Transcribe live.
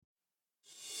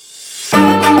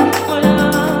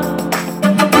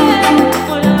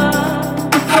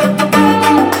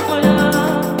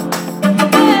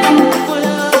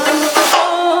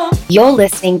You're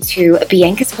listening to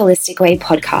Bianca's Holistic Way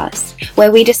podcast, where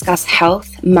we discuss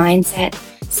health, mindset,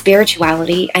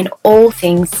 spirituality, and all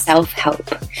things self-help.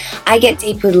 I get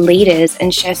deep with leaders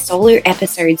and share solo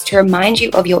episodes to remind you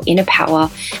of your inner power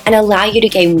and allow you to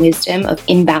gain wisdom of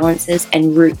imbalances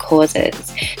and root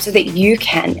causes so that you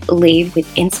can leave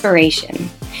with inspiration.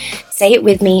 Say it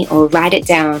with me or write it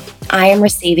down. I am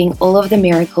receiving all of the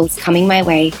miracles coming my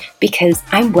way because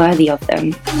I'm worthy of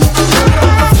them.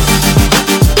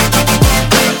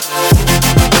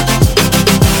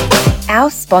 Our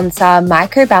sponsor,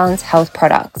 Microbalance Health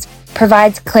Products,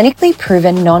 provides clinically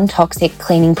proven non-toxic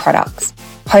cleaning products,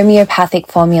 homeopathic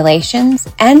formulations,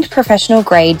 and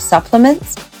professional-grade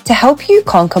supplements to help you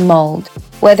conquer mold,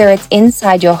 whether it's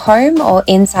inside your home or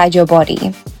inside your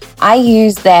body. I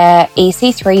use their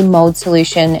EC3 mold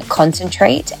solution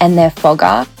concentrate and their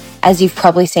fogger, as you've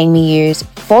probably seen me use,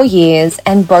 for years,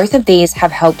 and both of these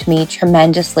have helped me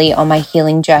tremendously on my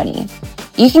healing journey.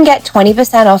 You can get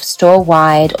 20% off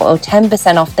store-wide or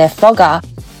 10% off their fogger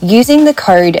using the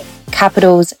code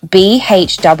capitals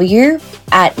BHW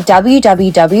at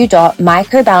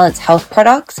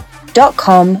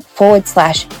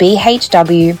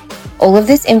www.microbalancehealthproducts.com/BHW. All of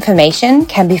this information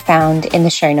can be found in the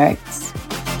show notes.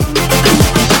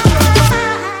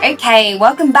 Okay,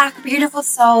 welcome back, beautiful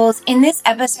souls. In this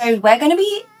episode, we're going to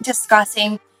be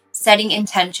discussing setting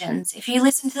intentions. If you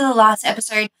listened to the last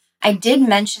episode, I did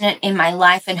mention it in my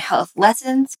life and health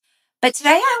lessons, but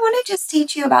today I want to just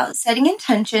teach you about setting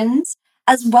intentions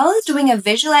as well as doing a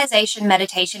visualization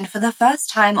meditation for the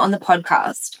first time on the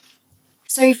podcast.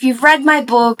 So if you've read my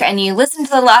book and you listened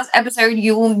to the last episode,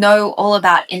 you will know all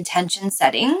about intention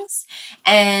settings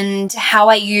and how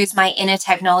I use my inner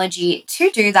technology to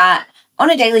do that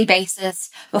on a daily basis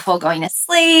before going to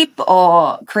sleep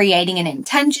or creating an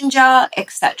intention jar,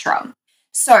 etc.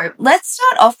 So let's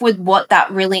start off with what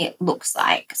that really looks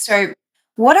like. So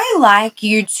what I like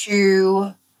you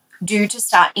to do to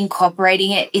start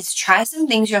incorporating it is try some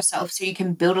things yourself so you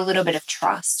can build a little bit of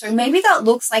trust. So maybe that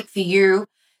looks like for you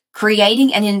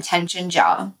creating an intention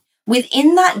jar.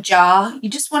 Within that jar, you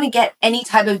just want to get any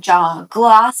type of jar.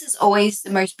 Glass is always the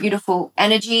most beautiful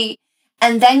energy.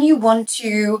 And then you want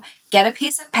to get a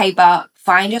piece of paper,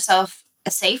 find yourself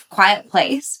a safe, quiet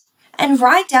place, and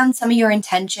write down some of your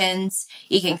intentions.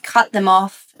 You can cut them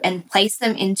off and place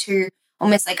them into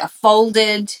almost like a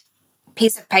folded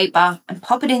piece of paper and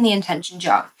pop it in the intention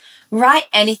jar. Write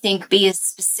anything, be as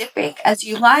specific as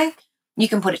you like. You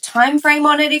can put a time frame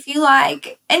on it if you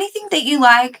like, anything that you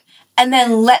like, and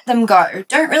then let them go.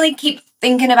 Don't really keep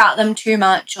thinking about them too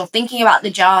much or thinking about the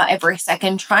jar every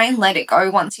second. Try and let it go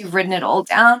once you've written it all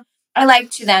down. I like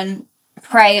to then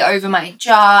pray over my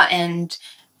jar and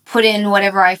put in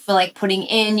whatever I feel like putting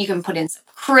in. You can put in some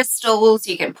crystals.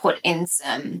 You can put in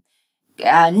some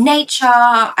nature.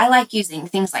 I like using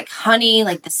things like honey,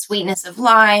 like the sweetness of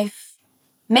life.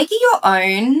 Make it your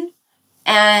own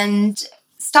and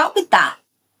start with that.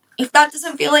 If that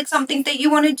doesn't feel like something that you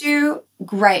want to do,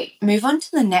 great. Move on to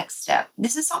the next step.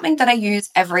 This is something that I use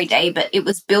every day, but it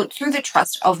was built through the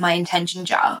trust of my intention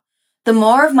jar. The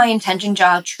more of my intention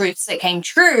jar truths that came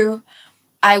true,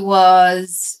 I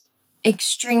was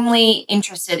extremely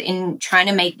interested in trying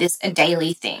to make this a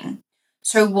daily thing.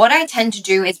 So what I tend to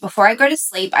do is before I go to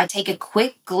sleep, I take a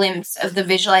quick glimpse of the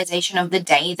visualization of the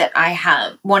day that I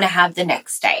want to have the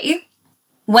next day.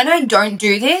 When I don't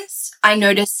do this, I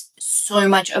notice so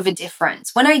much of a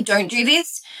difference. When I don't do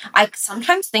this, I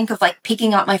sometimes think of like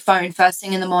picking up my phone first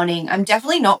thing in the morning. I'm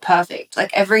definitely not perfect.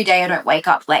 Like every day I don't wake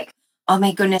up like, oh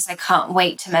my goodness, I can't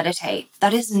wait to meditate.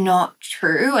 That is not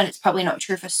true. And it's probably not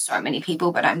true for so many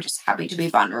people, but I'm just happy to be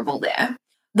vulnerable there.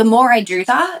 The more I do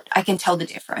that, I can tell the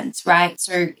difference, right?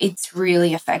 So it's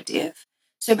really effective.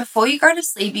 So before you go to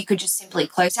sleep, you could just simply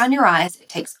close down your eyes. It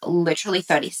takes literally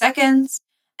 30 seconds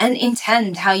and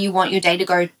intend how you want your day to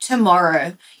go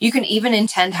tomorrow. You can even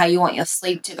intend how you want your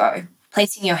sleep to go.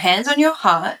 Placing your hands on your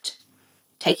heart,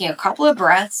 taking a couple of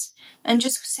breaths, and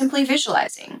just simply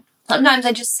visualizing. Sometimes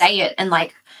I just say it and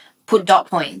like put dot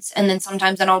points, and then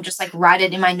sometimes then I'll just like write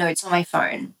it in my notes on my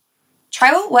phone.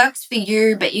 Try what works for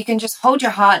you, but you can just hold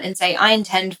your heart and say, I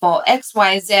intend for X,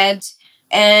 Y, Z,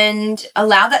 and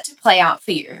allow that to play out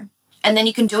for you. And then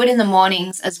you can do it in the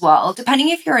mornings as well. Depending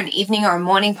if you're an evening or a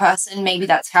morning person, maybe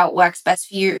that's how it works best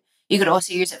for you. You could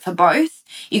also use it for both.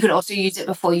 You could also use it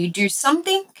before you do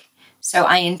something. So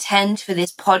I intend for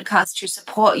this podcast to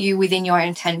support you within your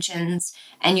intentions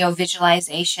and your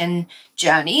visualization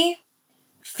journey.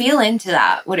 Feel into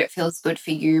that, what it feels good for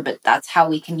you, but that's how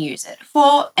we can use it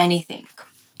for anything.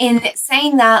 In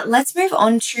saying that, let's move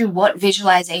on to what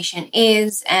visualization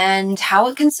is and how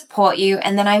it can support you.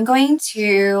 And then I'm going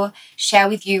to share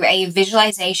with you a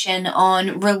visualization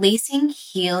on releasing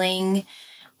healing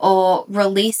or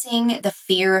releasing the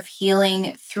fear of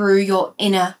healing through your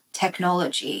inner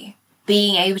technology.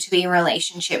 Being able to be in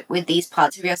relationship with these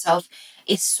parts of yourself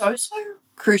is so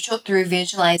crucial through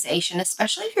visualization,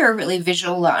 especially if you're a really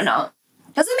visual learner.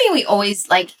 Doesn't mean we always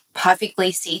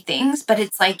perfectly see things, but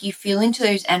it's you feel into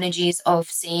those energies of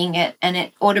seeing it, and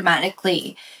it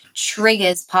automatically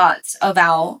triggers parts of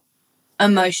our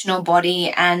emotional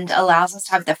body and allows us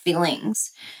to have the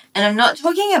feelings. And I'm not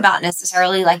talking about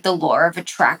necessarily the law of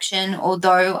attraction,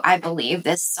 although I believe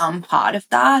there's some part of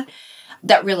that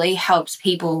really helps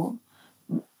people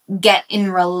get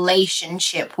in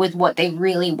relationship with what they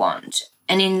really want.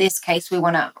 And in this case, we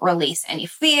want to release any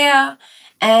fear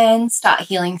and start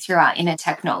healing through our inner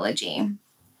technology.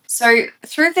 So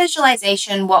through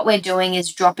visualization, what we're doing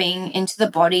is dropping into the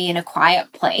body in a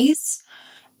quiet place.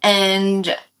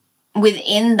 And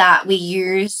within that,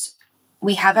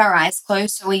 we have our eyes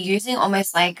closed. So we're using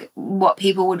almost what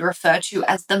people would refer to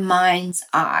as the mind's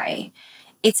eye.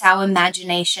 It's our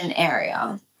imagination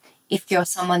area. If you're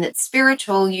someone that's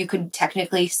spiritual, you could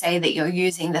technically say that you're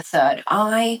using the third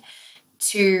eye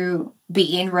to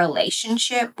be in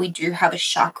relationship. We do have a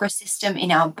chakra system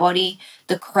in our body,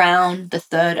 the crown, the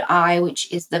third eye,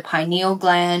 which is the pineal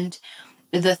gland,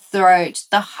 the throat,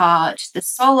 the heart, the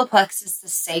solar plexus, the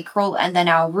sacral, and then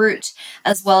our root,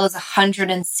 as well as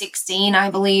 116, I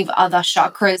believe, other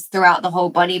chakras throughout the whole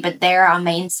body, but they're our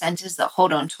main centers that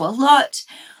hold on to a lot.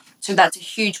 So that's a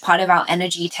huge part of our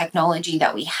energy technology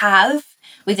that we have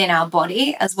within our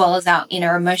body, as well as our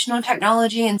inner emotional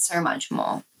technology and so much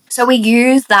more. So we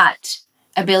use that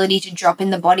ability to drop in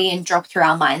the body and drop through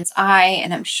our mind's eye.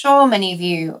 And I'm sure many of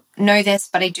you know this,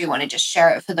 but I do want to just share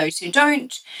it for those who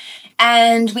don't.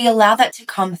 And we allow that to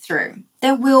come through.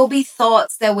 There will be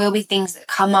thoughts, there will be things that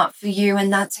come up for you,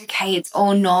 and that's okay. It's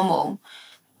all normal.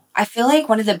 I feel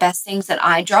one of the best things that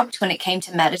I dropped when it came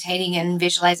to meditating and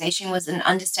visualization was an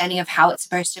understanding of how it's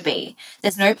supposed to be.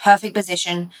 There's no perfect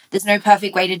position. There's no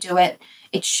perfect way to do it.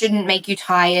 It shouldn't make you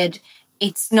tired.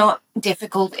 It's not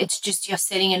difficult. It's just you're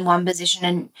sitting in one position,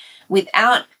 and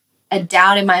without a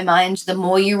doubt in my mind, the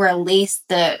more you release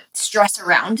the stress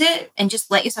around it and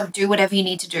just let yourself do whatever you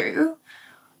need to do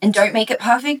and don't make it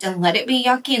perfect and let it be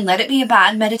yucky and let it be a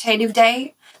bad meditative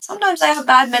day. Sometimes I have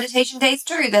bad meditation days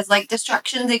too. There's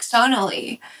distractions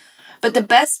externally. But the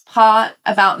best part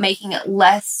about making it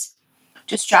less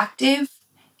distractive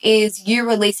is you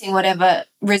releasing whatever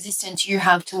resistance you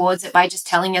have towards it by just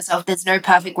telling yourself there's no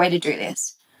perfect way to do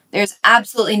this. There's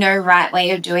absolutely no right way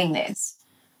of doing this.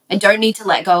 I don't need to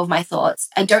let go of my thoughts.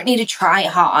 I don't need to try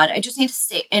hard. I just need to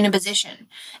sit in a position.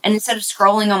 And instead of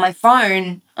scrolling on my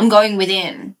phone, I'm going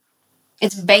within.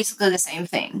 It's basically the same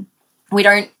thing. We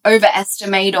don't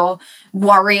overestimate or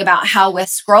worry about how we're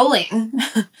scrolling.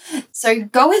 So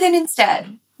go within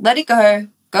instead. Let it go.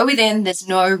 Go within. There's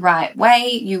no right way.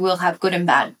 You will have good and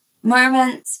bad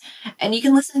moments, and you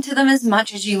can listen to them as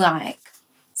much as you like.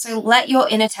 So let your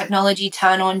inner technology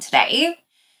turn on today.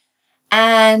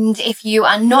 And if you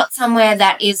are not somewhere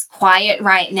that is quiet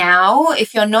right now,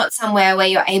 if you're not somewhere where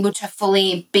you're able to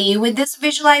fully be with this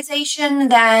visualization,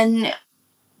 then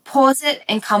pause it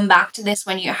and come back to this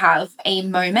when you have a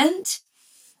moment.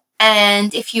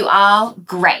 And if you are,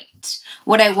 great.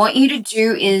 What I want you to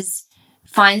do is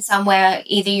find somewhere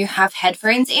either you have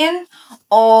headphones in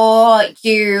or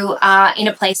you are in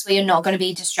a place where you're not going to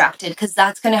be distracted, because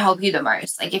that's going to help you the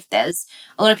most. If there's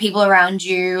a lot of people around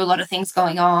you, a lot of things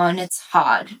going on, it's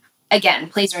hard. Again,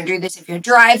 please don't do this if you're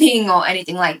driving or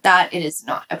anything like that. It is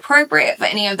not appropriate for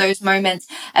any of those moments.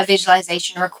 A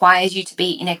visualization requires you to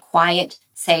be in a quiet,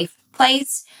 safe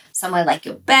place, somewhere like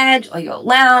your bed or your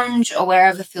lounge or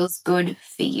wherever feels good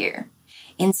for you.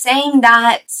 In saying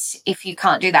that, if you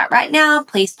can't do that right now,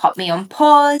 please pop me on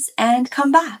pause and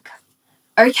come back.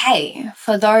 Okay,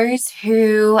 for those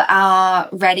who are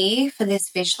ready for this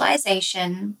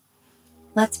visualization,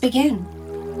 let's begin.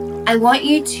 I want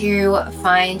you to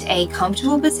find a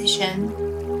comfortable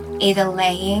position, either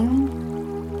laying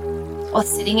or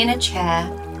sitting in a chair.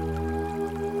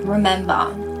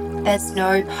 Remember, there's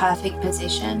no perfect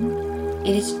position.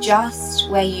 It is just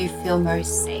where you feel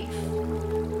most safe.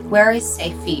 Where is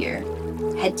safe for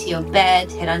you? Head to your bed,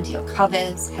 head under your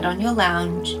covers, head on your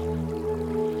lounge.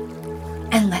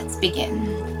 And let's begin.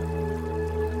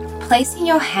 Placing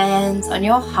your hands on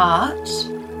your heart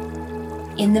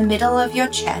in the middle of your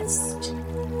chest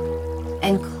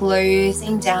and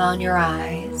closing down your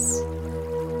eyes.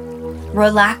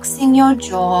 Relaxing your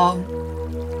jaw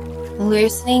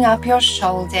Loosening up your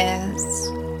shoulders.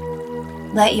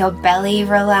 Let your belly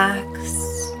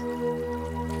relax.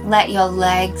 Let your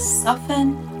legs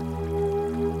soften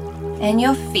and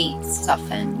your feet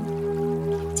soften.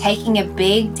 Taking a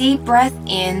big deep breath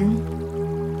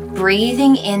in,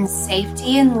 breathing in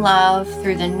safety and love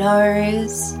through the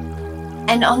nose,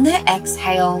 and on the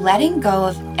exhale, letting go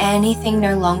of anything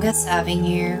no longer serving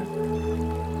you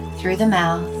through the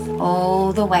mouth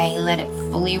all the way. Let it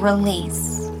fully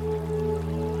release.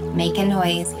 Make a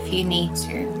noise if you need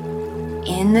to.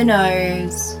 In the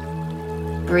nose,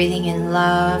 breathing in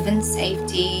love and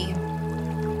safety,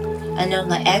 and on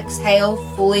the exhale,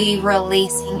 fully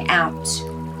releasing out.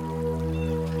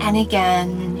 And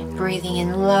again, breathing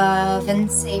in love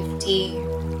and safety,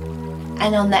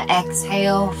 and on the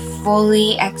exhale,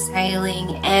 fully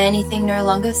exhaling anything no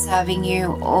longer serving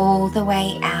you all the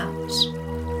way out.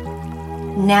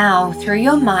 Now, through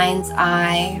your mind's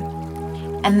eye,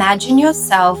 imagine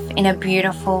yourself in a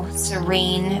beautiful,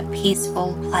 serene,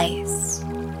 peaceful place.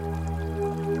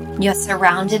 You're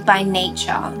surrounded by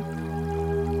nature.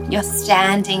 You're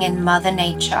standing in Mother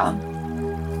Nature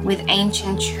with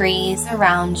ancient trees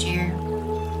around you,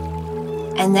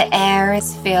 and the air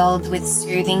is filled with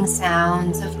soothing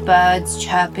sounds of birds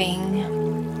chirping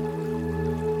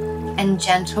and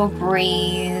gentle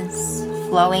breeze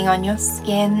flowing on your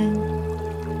skin.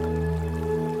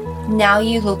 Now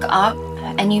you look up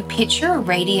and you picture a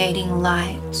radiating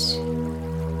light.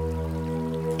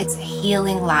 It's a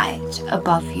healing light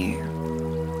above you.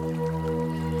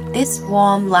 This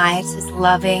warm light is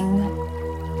loving,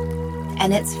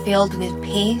 and it's filled with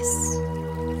peace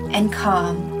and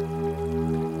calm.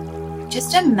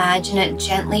 Just imagine it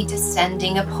gently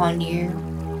descending upon you,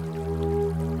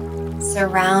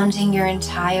 surrounding your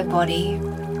entire body.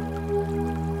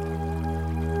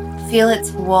 Feel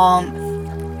its warmth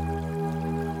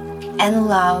and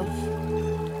love.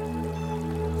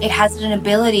 It has an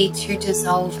ability to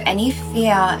dissolve any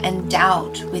fear and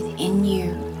doubt within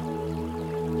you.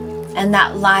 And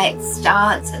that light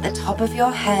starts at the top of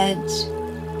your head,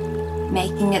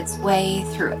 making its way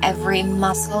through every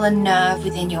muscle and nerve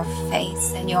within your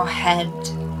face and your head,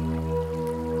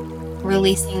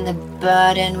 releasing the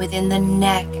burden within the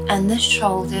neck and the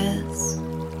shoulders,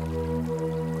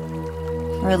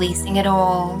 releasing it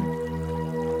all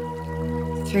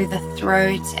through the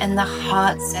throat and the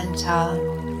heart center,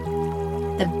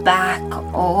 the back,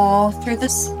 all through the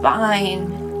spine,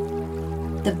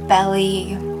 the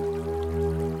belly.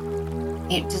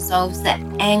 It dissolves the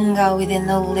anger within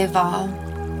the liver.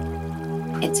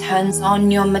 It turns on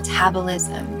your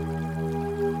metabolism,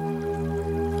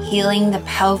 healing the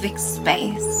pelvic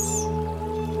space,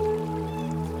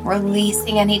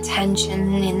 releasing any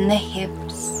tension in the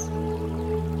hips,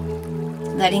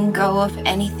 letting go of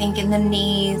anything in the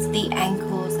knees, the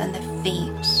ankles, and the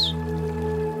feet,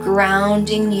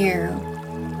 grounding you,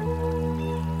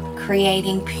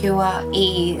 creating pure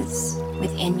ease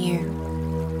within you.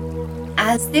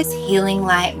 As this healing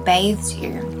light bathes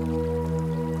you,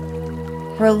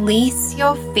 release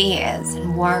your fears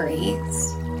and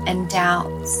worries and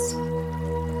doubts.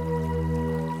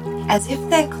 As if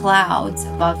they're clouds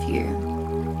above you,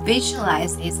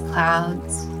 visualize these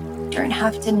clouds. Don't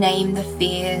have to name the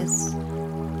fears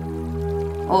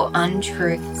or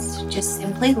untruths, just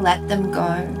simply let them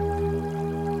go.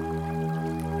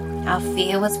 Our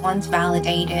fear was once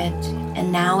validated,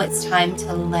 and now it's time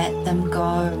to let them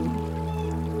go.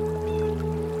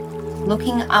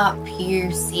 Looking up,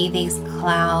 you see these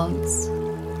clouds,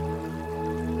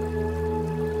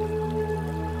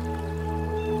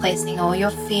 placing all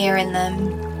your fear in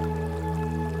them,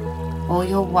 all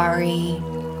your worry,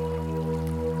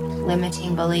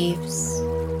 limiting beliefs,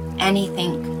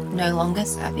 anything no longer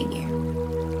serving you,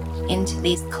 into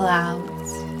these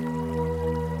clouds,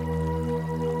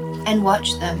 and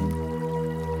watch them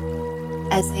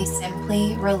as they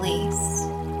simply release,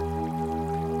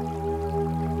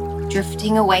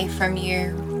 drifting away from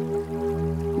you,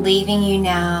 leaving you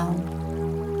now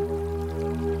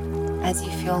as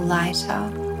you feel lighter,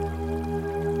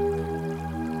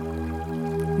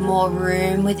 more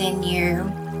room within you,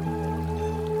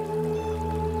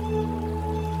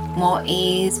 more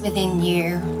ease within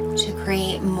you to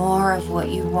create more of what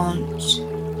you want.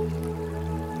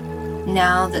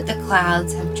 Now that the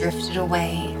clouds have drifted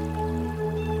away,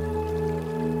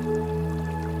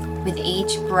 with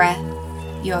each breath,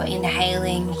 you're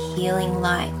inhaling healing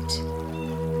light,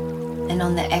 and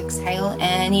on the exhale,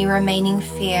 any remaining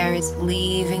fear is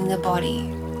leaving the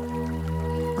body,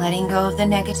 letting go of the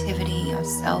negativity or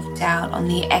self-doubt on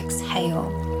the exhale.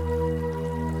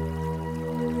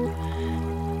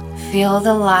 Feel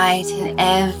the light in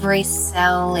every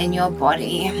cell in your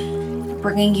body,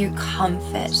 bringing you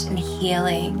comfort and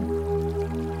healing.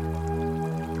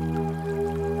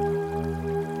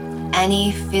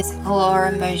 Any physical or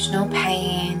emotional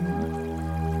pain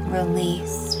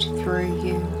released through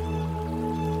you,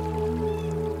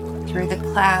 through the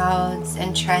clouds,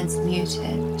 and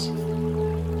transmuted.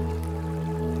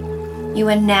 You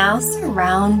are now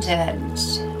surrounded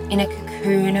in a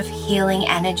cocoon of healing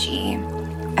energy,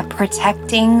 a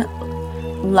protecting,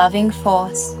 loving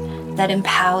force that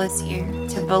empowers you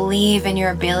to believe in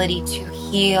your ability to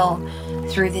heal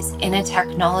through this inner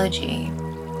technology.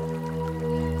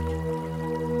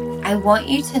 I want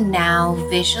you to now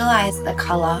visualize the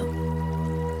color,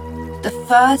 the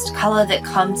first color that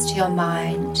comes to your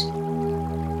mind.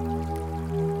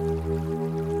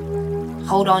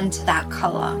 Hold on to that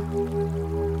color.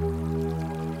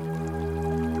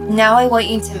 Now I want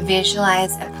you to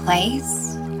visualize a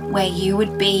place where you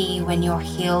would be when you're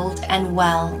healed and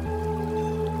well.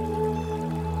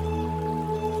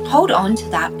 Hold on to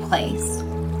that place.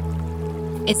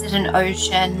 Is it an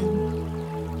ocean,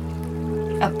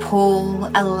 a pool,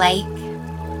 a lake,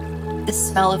 the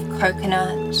smell of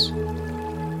coconut?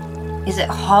 Is it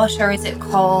hot or is it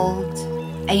cold?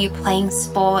 Are you playing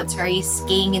sports or are you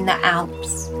skiing in the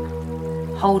Alps?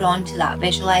 Hold on to that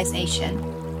visualization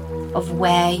of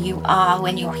where you are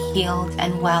when you're healed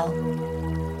and well.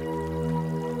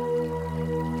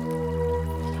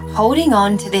 Holding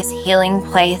on to this healing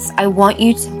place, I want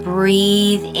you to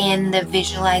breathe in the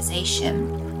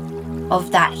visualization of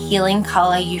that healing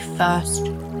color you first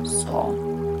saw.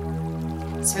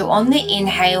 So on the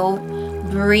inhale,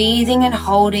 breathing and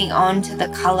holding on to the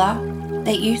color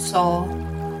that you saw.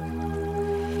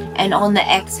 And on the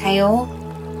exhale,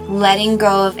 letting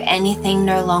go of anything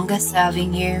no longer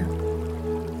serving you.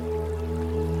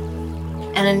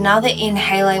 And another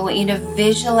inhale, I want you to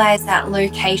visualize that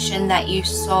location that you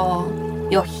saw,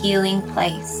 your healing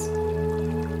place.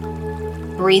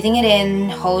 Breathing it in,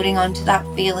 holding on to that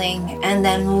feeling, and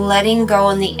then letting go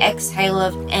on the exhale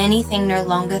of anything no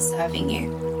longer serving you.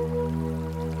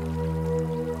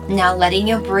 Now letting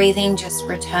your breathing just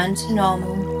return to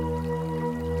normal.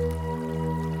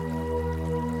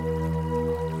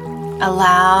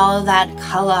 Allow that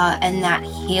color and that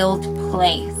healed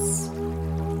place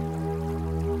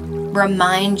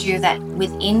remind you that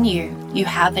within you, you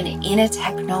have an inner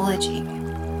technology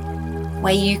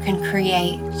where you can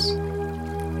create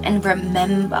and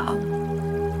remember,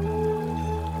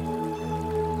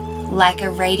 like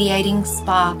a radiating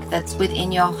spark that's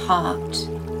within your heart,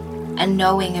 a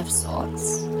knowing of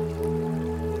sorts.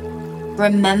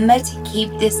 Remember to keep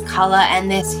this color and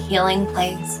this healing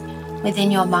place within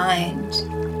your mind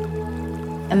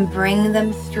and bring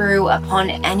them through upon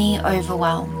any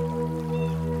overwhelm.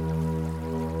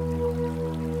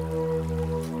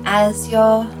 As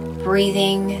your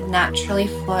breathing naturally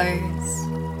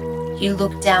flows, you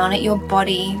look down at your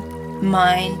body,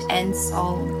 mind, and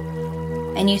soul,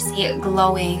 and you see it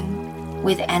glowing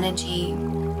with energy,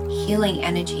 healing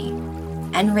energy,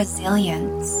 and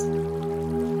resilience.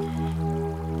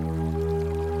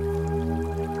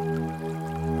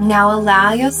 Now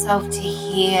allow yourself to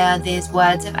hear these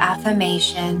words of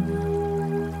affirmation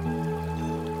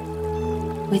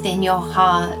within your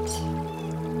heart.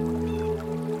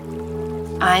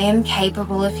 I am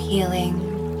capable of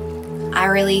healing. I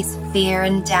release fear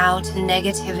and doubt and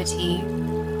negativity.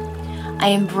 I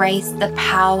embrace the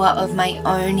power of my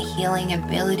own healing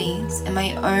abilities and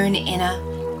my own inner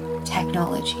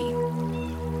technology.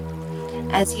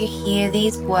 As you hear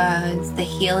these words, the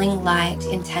healing light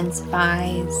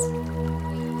intensifies,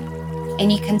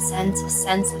 and you can sense a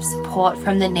sense of support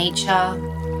from the nature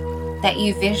that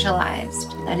you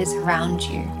visualized that is around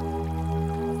you,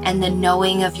 and the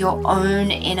knowing of your own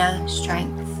inner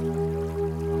strength.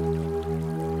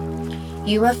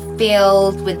 You are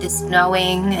filled with this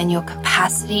knowing and your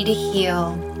capacity to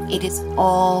heal. It is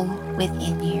all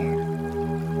within you.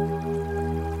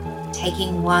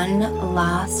 Taking one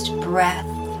last breath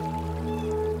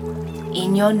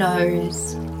in your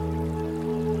nose,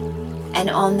 and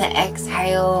on the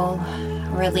exhale,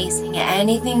 releasing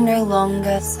anything no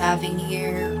longer serving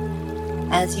you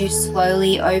as you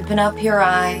slowly open up your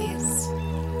eyes,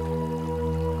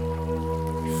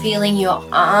 feeling your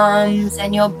arms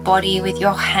and your body with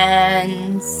your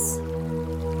hands,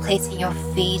 placing your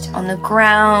feet on the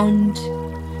ground,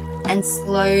 and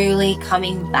slowly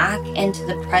coming back into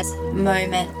the present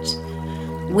moment,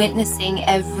 witnessing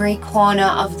every corner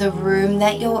of the room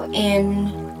that you're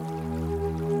in,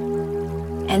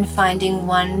 and finding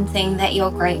one thing that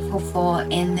you're grateful for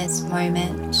in this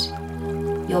moment.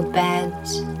 Your bed,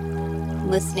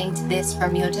 listening to this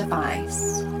from your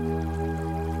device,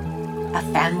 a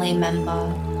family member,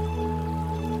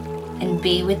 and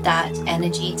be with that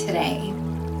energy today.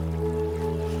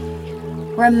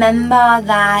 Remember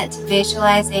that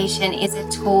visualization is a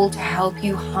tool to help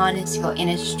you harness your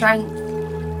inner strength,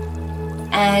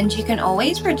 and you can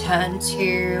always return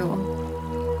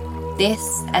to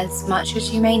this as much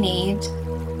as you may need.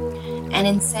 And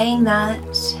in saying that,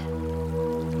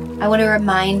 I want to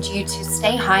remind you to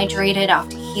stay hydrated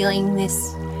after hearing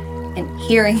this and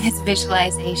hearing this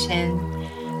visualization.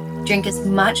 Drink as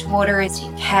much water as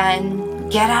you can.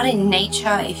 Get out in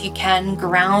nature if you can.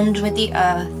 Ground with the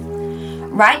earth.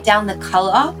 Write down the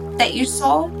color that you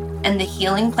saw and the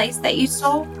healing place that you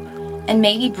saw, and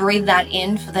maybe breathe that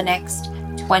in for the next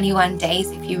 21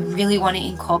 days if you really want to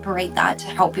incorporate that to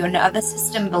help your nervous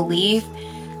system believe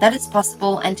that it's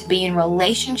possible and to be in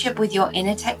relationship with your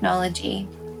inner technology.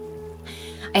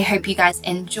 I hope you guys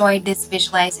enjoyed this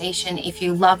visualization. If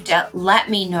you loved it, let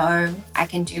me know. I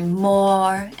can do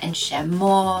more and share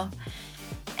more.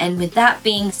 And with that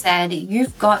being said,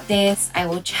 you've got this. I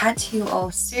will chat to you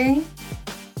all soon.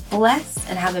 Bless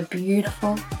and have a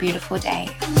beautiful, beautiful day.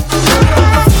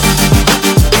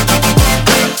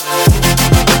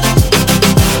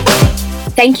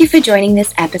 Thank you for joining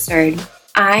this episode.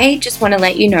 I just want to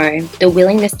let you know the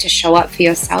willingness to show up for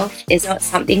yourself is not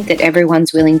something that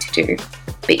everyone's willing to do,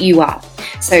 but you are.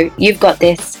 So you've got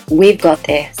this, we've got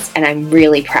this, and I'm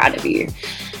really proud of you.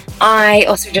 I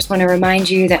also just want to remind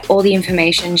you that all the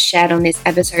information shared on this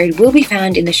episode will be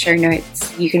found in the show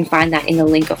notes. You can find that in the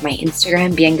link of my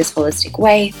Instagram, Bianca's Holistic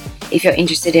Way. If you're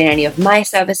interested in any of my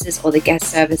services or the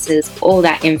guest services, all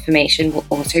that information will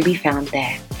also be found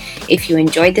there. If you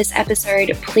enjoyed this episode,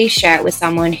 please share it with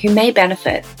someone who may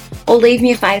benefit, or leave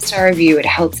me a 5-star review. It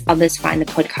helps others find the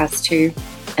podcast too.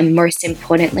 And most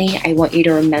importantly, I want you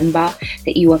to remember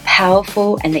that you are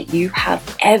powerful and that you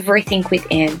have everything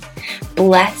within.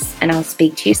 Bless, and I'll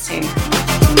speak to you soon.